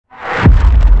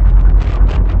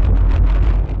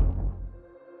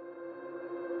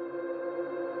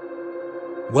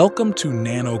Welcome to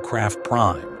NanoCraft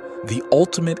Prime, the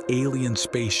ultimate alien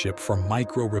spaceship for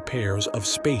micro-repairs of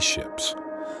spaceships.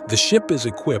 The ship is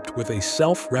equipped with a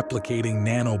self-replicating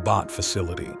nanobot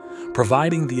facility,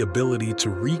 providing the ability to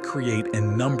recreate a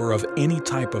number of any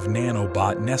type of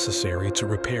nanobot necessary to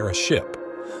repair a ship.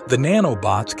 The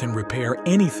nanobots can repair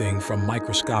anything from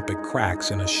microscopic cracks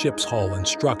in a ship's hull and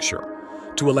structure,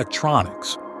 to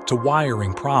electronics, to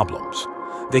wiring problems.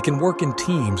 They can work in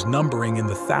teams numbering in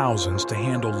the thousands to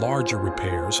handle larger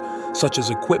repairs, such as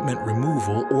equipment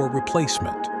removal or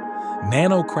replacement.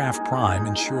 NanoCraft Prime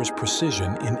ensures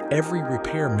precision in every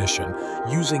repair mission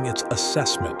using its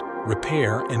assessment,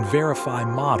 repair, and verify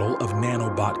model of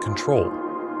nanobot control.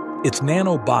 Its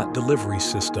nanobot delivery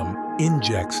system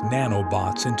injects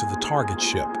nanobots into the target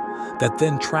ship that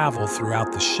then travel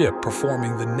throughout the ship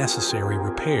performing the necessary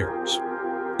repairs.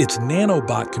 Its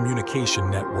nanobot communication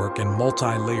network and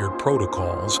multi-layered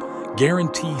protocols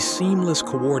guarantee seamless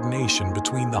coordination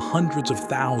between the hundreds of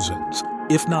thousands,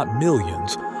 if not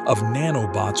millions, of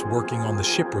nanobots working on the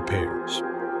ship repairs.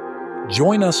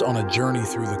 Join us on a journey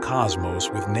through the cosmos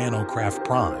with NanoCraft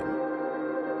Prime.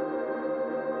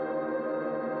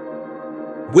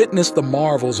 Witness the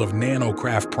marvels of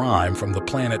NanoCraft Prime from the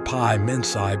planet Pi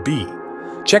Mensae b.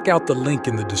 Check out the link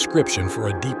in the description for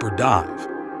a deeper dive.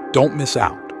 Don't miss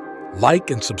out. Like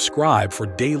and subscribe for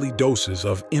daily doses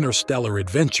of interstellar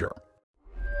adventure.